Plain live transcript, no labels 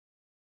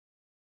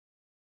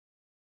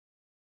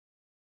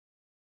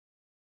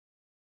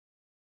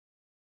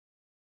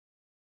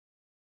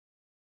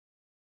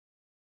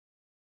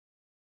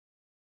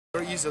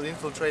very easily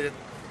infiltrated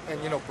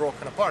and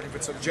broken apart if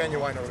it's a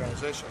genuine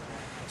organization.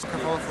 It's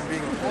far from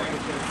being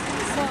important.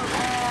 So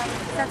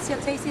that's your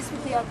thesis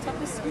with the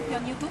octopus, with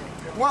your new book?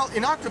 Well,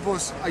 in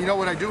Octopus,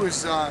 what I do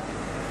is you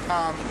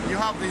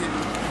have the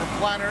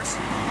planners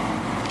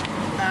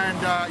and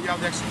you have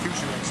the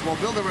executioners. Well,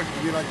 Bilderberg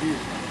would be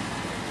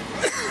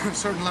like a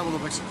certain level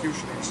of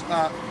executioners.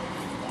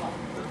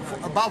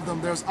 Above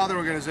them, there's other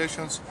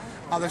organizations,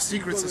 other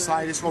secret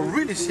societies, well,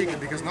 really secret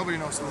because nobody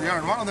knows who they are.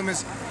 And one of them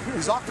is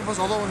Octopus,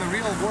 although in the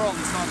real world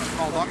it's not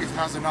called Octopus, it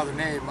has another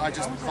name. I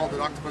just called it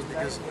Octopus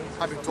because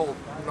I've been told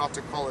not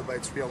to call it by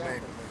its real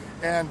name.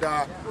 And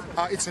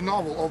it's a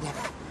novel, although,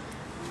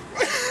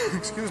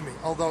 excuse me,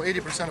 although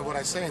 80% of what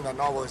I say in that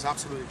novel is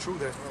absolutely true.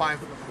 There's 5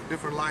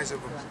 different lines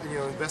of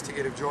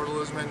investigative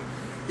journalism, and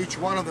each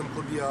one of them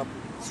could be a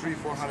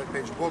 300-400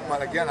 page book,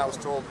 but again I was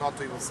told not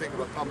to even think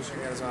about publishing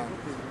it as a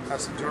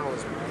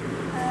journalism.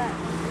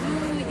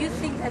 Do you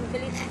think that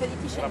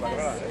politicians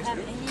have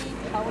any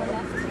power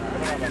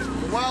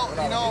left? Well,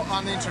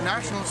 on the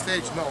international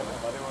stage, no.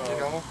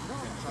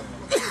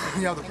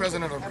 You have the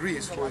president of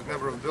Greece, who is a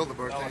member of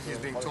Bilderberg, and he's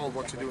being told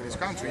what to do in his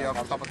country. You have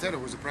Zapatero,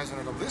 who's the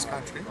president of this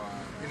country,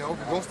 who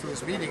goes to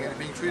this meeting and is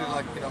being treated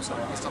like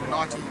some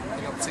naughty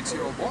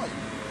 6-year-old boy.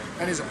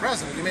 And he's a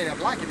president. You may not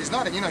like it. He's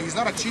not a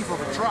chief of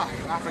a tribe,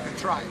 African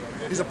tribe.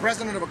 He's a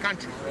president of a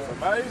country,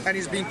 and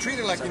he's being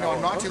treated like a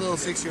naughty little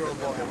 6-year-old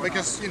boy.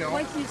 Because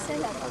Why do you say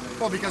that?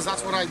 Well, because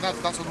that's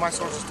what my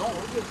sources told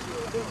me.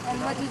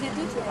 And what do they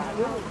do to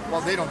him?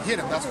 Well, they don't hit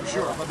him, that's for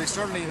sure. But they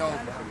certainly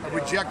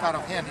reject out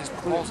of hand his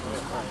proposals.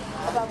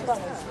 About what?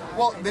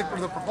 Well,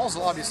 the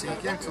proposal, obviously, he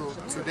came to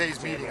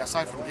today's meeting,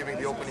 aside from giving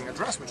the opening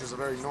address, which is a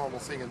very normal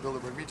thing in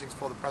Bilderberg meetings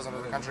for the president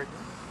of the country,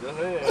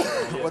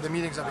 where the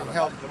meetings are being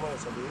held.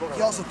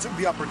 He also took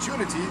the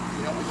opportunity,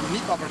 a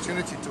unique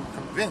opportunity to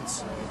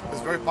convince this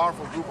very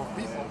powerful group of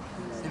people,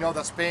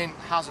 that Spain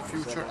has a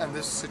future and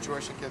this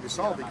situation can be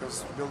solved,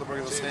 because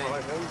Bilderberg is saying,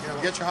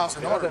 get your house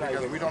in order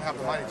because we don't have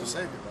the money to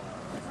save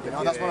you.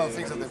 That's one of the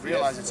things that they've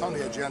realized. It's on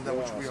the agenda,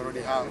 which we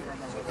already have,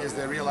 is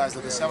they realize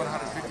that the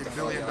 $750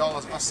 billion,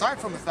 aside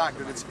from the fact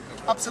that it's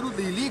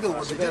absolutely illegal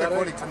what they did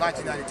according to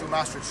 1992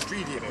 Maastricht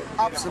Treaty,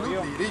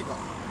 absolutely illegal.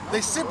 They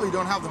simply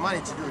don't have the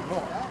money to do it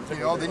more.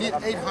 They need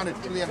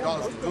 $800 billion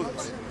to do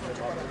this.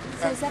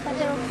 So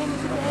Zapatero came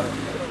today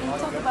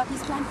and talked about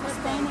his plan for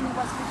Spain, and he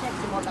was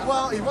rejected.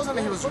 Well, it wasn't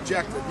that he was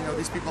rejected.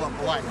 These people are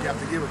polite. You have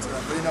to give it to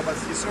them. But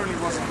he certainly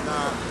wasn't.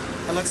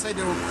 Let's say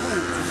they were cool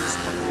to his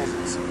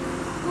proposals.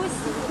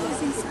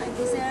 Who's inside?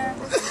 Is there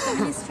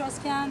Communist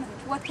Strauss-Kahn?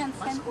 What kind of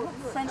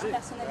French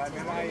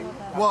personality?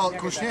 Well,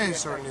 Kouchner is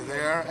certainly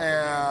there.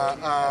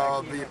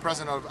 The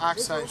president of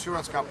AXA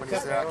Insurance Company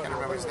is there. I can't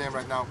remember his name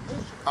right now.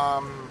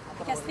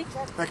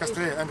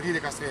 Castré? Henri de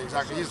Castré,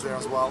 exactly. He's there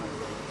as well.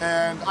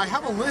 And I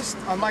have a list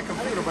on my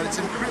computer, but it's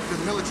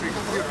encrypted military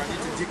computer. I need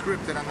to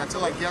decrypt it, and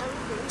until I get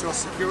to a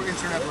secure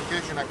internet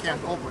location, I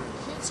can't open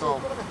it.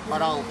 So,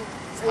 but I'll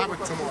have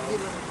it tomorrow.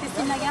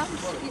 Christine Lagarde?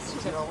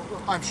 Is she?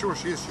 I'm sure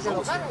she is. She's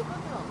always here.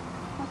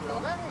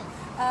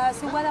 Okay.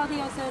 So what are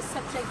the other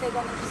subjects they're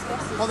going to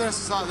discuss? Well,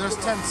 there's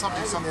 10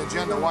 subjects on the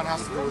agenda. One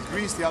has to do with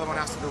Greece, the other one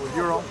has to do with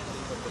Euro.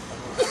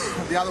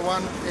 The other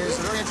one is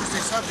a very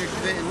interesting subject.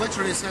 It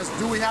literally says,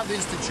 do we have the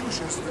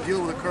institutions to deal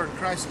with the current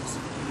crisis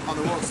on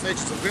the world stage?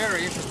 It's a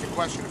very interesting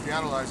question if you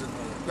analyze it.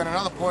 Then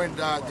another point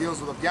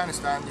deals with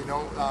Afghanistan,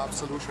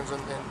 solutions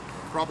and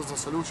problems and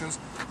solutions.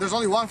 There's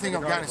only one thing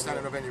Afghanistan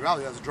and of any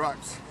value, that's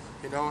drugs.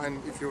 And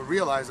if you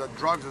realize that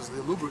drugs is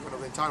the lubricant of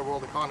the entire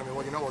world economy,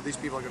 well, you know what these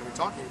people are going to be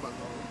talking about.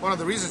 One of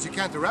the reasons you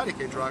can't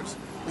eradicate drugs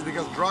is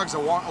because drugs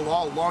are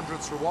laundered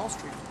through Wall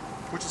Street,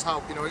 which is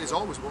how, it is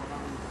always worked.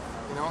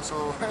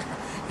 So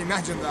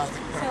imagine that.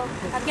 So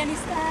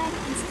Afghanistan,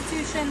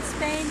 institutions,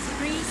 Spain,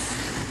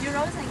 Greece,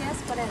 Euros, I guess.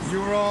 What else?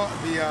 Euro.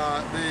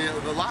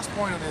 The last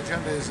point on the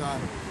agenda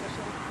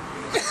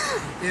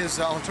is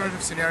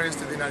alternative scenarios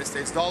to the United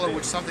States dollar,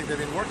 which is something they've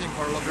been working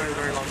for a very,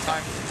 very long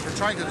time. They're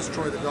trying to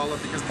destroy the dollar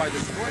because by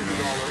destroying the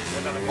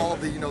dollar, all of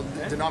the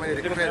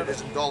denominated credit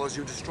is in dollars.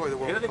 You destroy the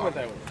world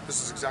economy.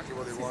 This is exactly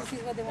what they want. This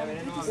is what they want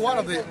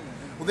to do.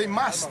 Well, they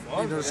must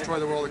destroy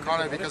the world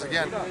economy because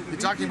again, you're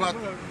talking about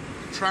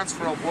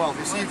transfer of wealth.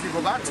 You see, if you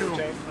go back to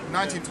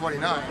 1929,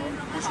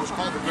 which was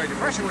called the Great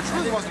Depression, which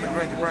really wasn't a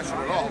Great Depression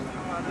at all,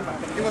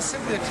 it was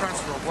simply a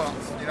transfer of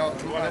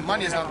wealth.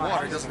 Money is not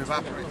water, it doesn't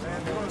evaporate.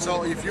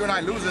 So if you and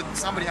I lose it,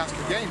 somebody has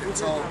to gain it.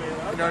 So,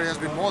 it has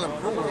been more than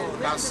proven over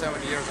the past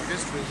 70 years of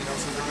history,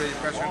 since the Great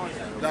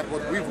Depression, that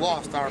what we've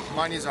lost, our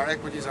monies, our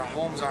equities, our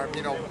homes, our,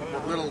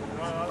 what little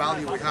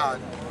value we had,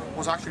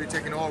 was actually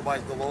taken over by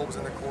the Lobes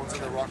and the Cohns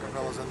and the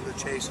Rockefellers and the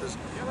Chases.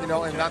 In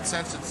that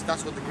sense,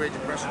 that's what the Great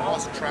Depression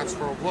was, a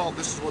transfer of wealth.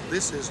 This is what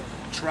this is,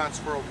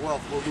 transfer of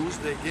wealth. We'll lose,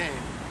 they gain.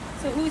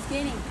 So who's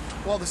gaining?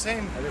 Well, the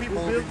same people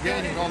who've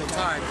been gaining all the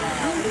time.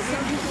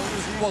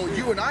 Well,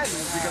 you and I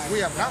lose because we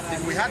have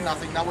nothing. We had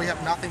nothing, now we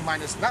have nothing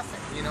minus nothing,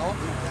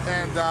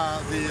 And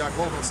the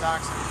Goldman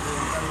Sachs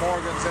and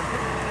Morgans, and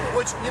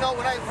which,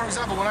 for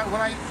example, when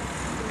I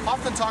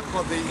often talk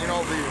about the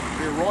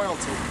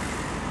royalty,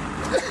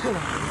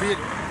 be it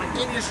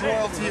English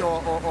royalty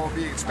or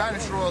being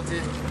Spanish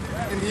royalty.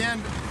 In the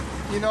end,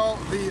 you know,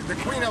 the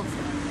Queen of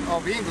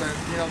England,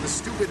 you know, the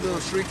stupid little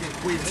shrinking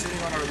queen sitting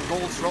on her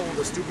gold throne with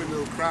a stupid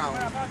little crown,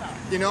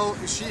 you know,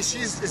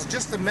 it's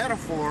just a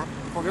metaphor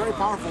for very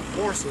powerful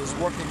forces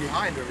working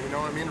behind her, you know.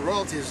 I mean,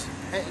 royalty is,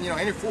 you know,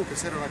 any fool can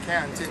sit on a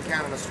tin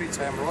can in the street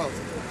say I'm royalty.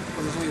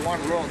 But there's only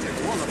one royalty in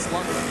the world, that's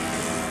London.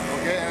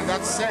 Okay, and in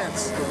that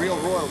sense, the real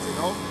royalty, you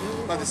know.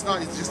 But it's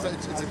not, it's just,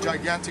 it's a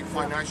gigantic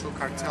financial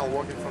cartel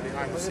working from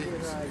behind the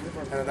scenes.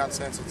 And in that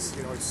sense, it's,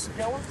 you know,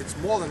 it's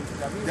more than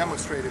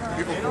demonstrated to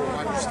people who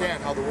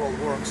understand how the world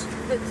works.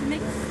 But to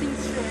make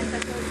things sure, and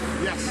that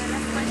was yes. my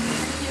last question.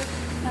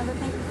 Thank you.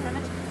 Thank you very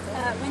much.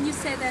 When you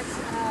say that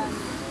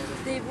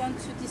they want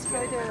to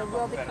destroy the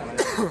world economy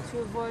to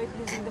avoid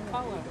losing the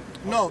power.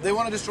 No, they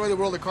want to destroy the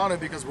world economy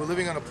because we're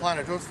living on a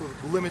planet Earth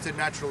with limited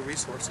natural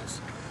resources.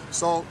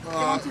 So they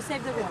want to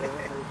save the world.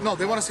 No,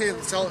 they want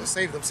to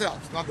save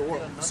themselves, not the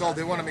world. So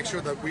they want to make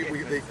sure that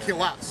they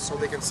kill us so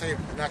they can save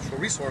the natural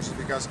resources,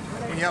 because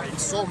when you have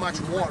so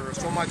much water,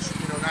 so much,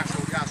 you know,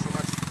 natural gas, so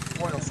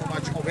much oil, so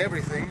much of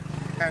everything,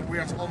 and we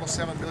are almost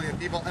 7 billion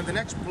people, and the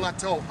next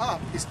plateau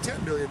up is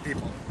 10 billion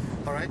people.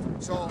 All right,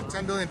 so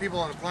 10 billion people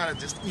on the planet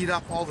just eat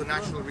up all the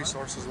natural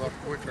resources a lot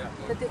quicker.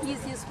 But the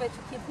easiest way to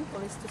kill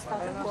people is to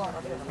start a war.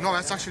 No,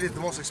 that's actually the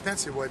most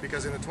expensive way,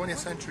 because in the 20th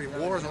century,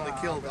 wars only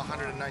killed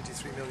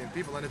 193 million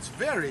people, and it's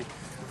very,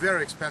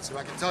 very expensive.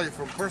 I can tell you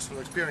from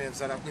personal experience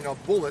that, you know,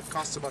 a bullet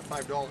costs about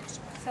 $5.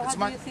 So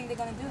how do you think they're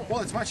going to do it?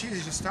 Well, it's much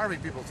easier just starving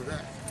people to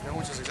death, you know,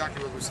 which is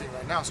exactly what we're seeing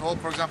right now. So,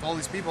 for example, all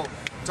these people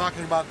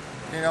talking about,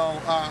 you know,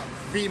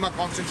 FEMA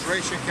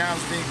concentration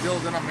camps being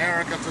built in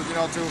America to, you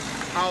know, to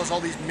house all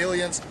these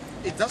millions.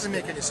 It doesn't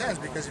make any sense,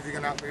 because if you're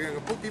gonna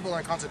put people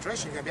in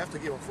concentration camp, you have to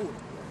give them food.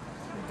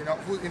 You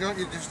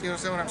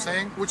understand what I'm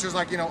saying? Which is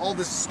like, you know, all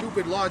this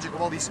stupid logic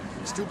of all these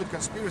stupid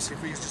conspiracy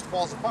theories just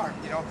falls apart.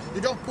 You know,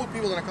 you don't put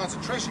people in a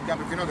concentration camp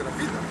if you're not going to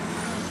feed them,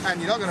 and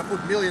you're not going to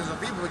put millions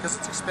of people because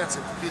it's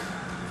expensive to feed them.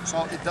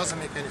 So it doesn't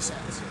make any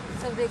sense.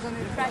 So they're going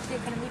to crash the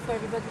economy for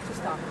everybody to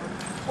stop.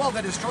 Well,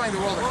 they're destroying the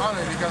world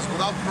economy, because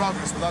without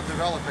progress, without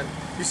development,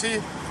 you see,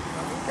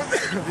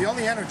 the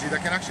only energy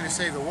that can actually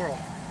save the world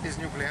is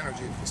nuclear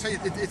energy. So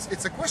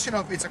it's a question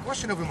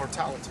of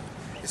immortality.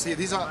 You see,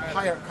 these are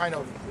higher kind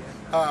of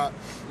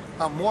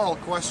moral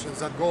questions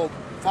that go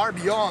far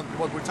beyond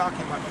what we're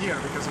talking about here,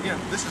 because again,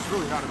 this is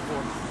really not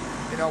important.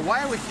 You know,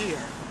 why are we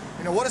here?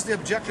 You know, what is the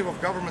objective of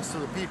governments to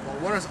the people?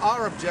 What is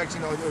our objective,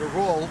 you know, the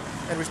role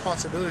and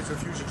responsibility to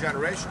future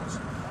generations?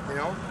 You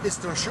know, it's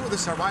to ensure the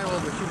survival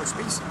of the human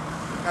species.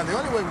 And the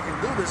only way we can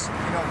do this,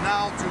 you know,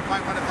 now to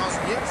 500,000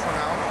 years from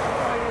now,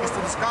 is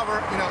to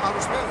discover, you know, outer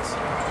space.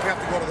 We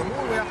have to go to the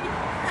moon. We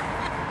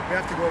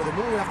have to go to the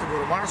moon. We have to go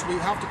to Mars. We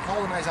have to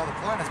colonize other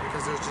planets,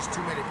 because there's just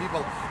too many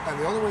people. And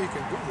the only way you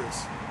can do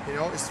this, you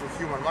know, is through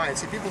human mind.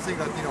 See, people think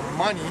that, you know,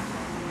 money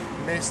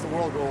makes the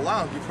world go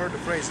around. You've heard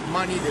the phrase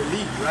 "money they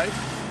lead," right?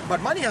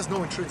 But money has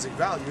no intrinsic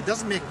value. It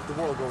doesn't make the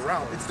world go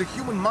around. It's the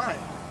human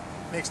mind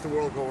makes the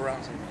world go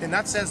around. In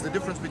that sense, the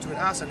difference between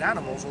us and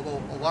animals,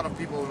 although a lot of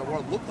people in the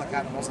world look like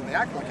animals and they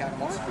act like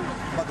animals,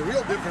 but the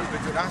real difference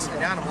between us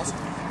and animals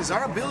is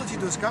our ability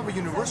to discover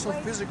universal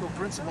physical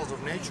principles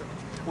of nature,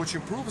 which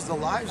improves the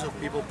lives of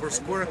people per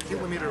square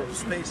kilometer of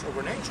space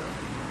over nature.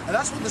 And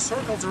that's what the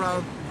circles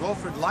around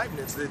Gottfried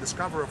Leibniz, the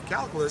discoverer of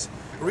calculus,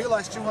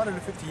 realized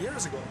 250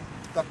 years ago.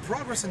 That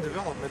progress and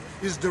development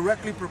is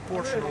directly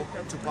proportional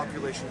to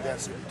population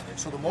density.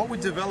 So the more we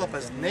develop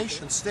as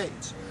nation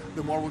states,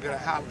 the more we're going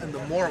to have, and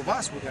the more of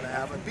us we're going to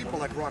have. And people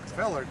like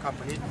Rockefeller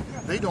Company,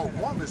 they don't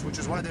want this, which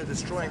is why they're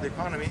destroying the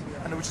economy,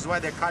 and which is why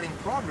they're cutting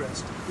progress.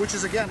 Which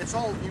is, again, it's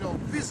all, you know,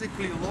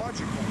 physically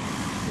logical.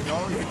 You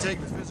know, if you take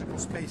the physical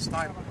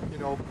space-time, you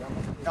know,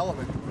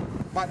 element.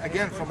 But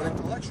again, from an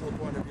intellectual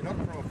point of view, not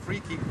from a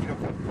freaky, you know,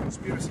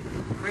 conspiracy,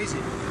 crazy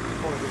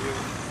point of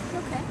view.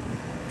 Okay.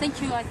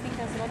 Thank you. I think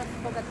there's a lot of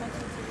people that want you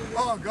to do this.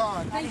 Oh,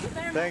 God. Thank you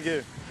very much. Thank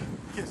you.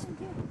 Yes.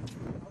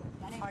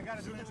 I got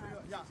to do an interview.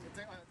 Yeah.